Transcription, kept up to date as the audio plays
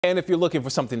And if you're looking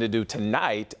for something to do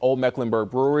tonight, Olde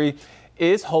Mecklenburg Brewery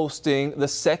is hosting the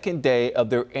second day of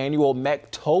their annual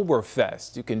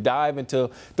Mecktoberfest. You can dive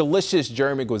into delicious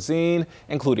German cuisine,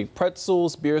 including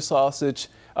pretzels, beer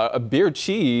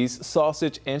cheese,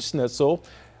 sausage, and schnitzel,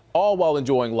 all while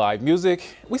enjoying live music.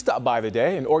 We stopped by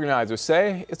today, and organizers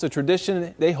say it's a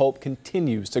tradition they hope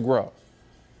continues to grow.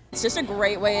 It's just a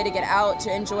great way to get out,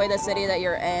 to enjoy the city that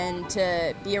you're in,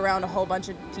 to be around a whole bunch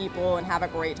of people and have a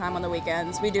great time on the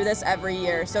weekends. We do this every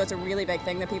year, so it's a really big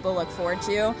thing that people look forward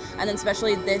to. And then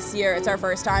especially this year, it's our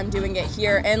first time doing it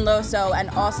here in Loso and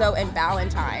also in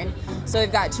Ballantyne. So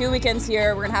we've got 2 weekends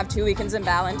here, we're gonna have 2 weekends in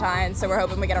Ballantyne, so we're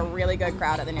hoping we get a really good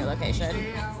crowd at the new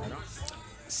location.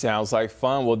 Sounds like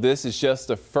fun. Well, this is just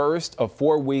the first of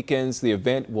 4 weekends the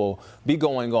event will be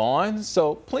going on,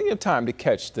 so plenty of time to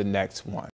catch the next one.